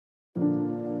The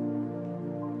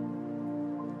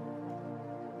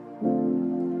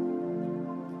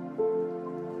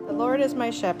Lord is my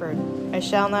shepherd, I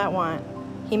shall not want.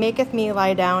 He maketh me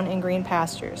lie down in green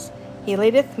pastures. He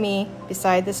leadeth me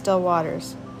beside the still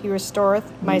waters. He restoreth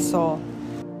my soul.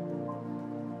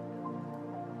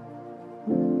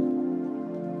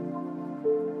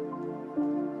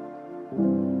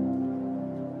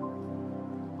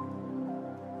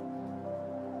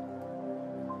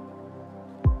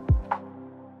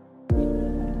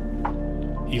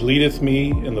 He leadeth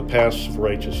me in the paths of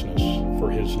righteousness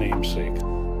for his name's sake.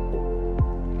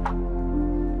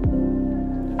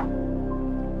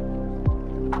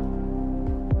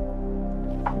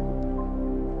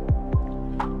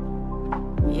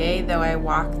 Yea, though I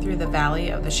walk through the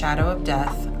valley of the shadow of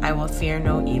death, I will fear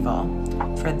no evil,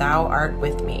 for thou art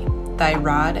with me. Thy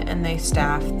rod and thy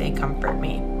staff, they comfort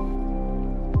me.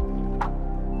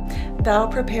 Thou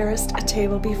preparest a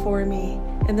table before me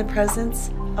in the presence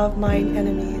of mine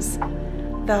enemies.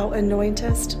 Thou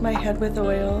anointest my head with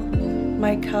oil,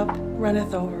 my cup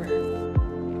runneth over.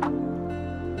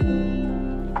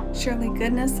 Surely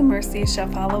goodness and mercy shall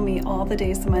follow me all the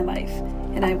days of my life,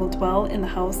 and I will dwell in the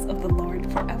house of the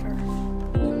Lord forever.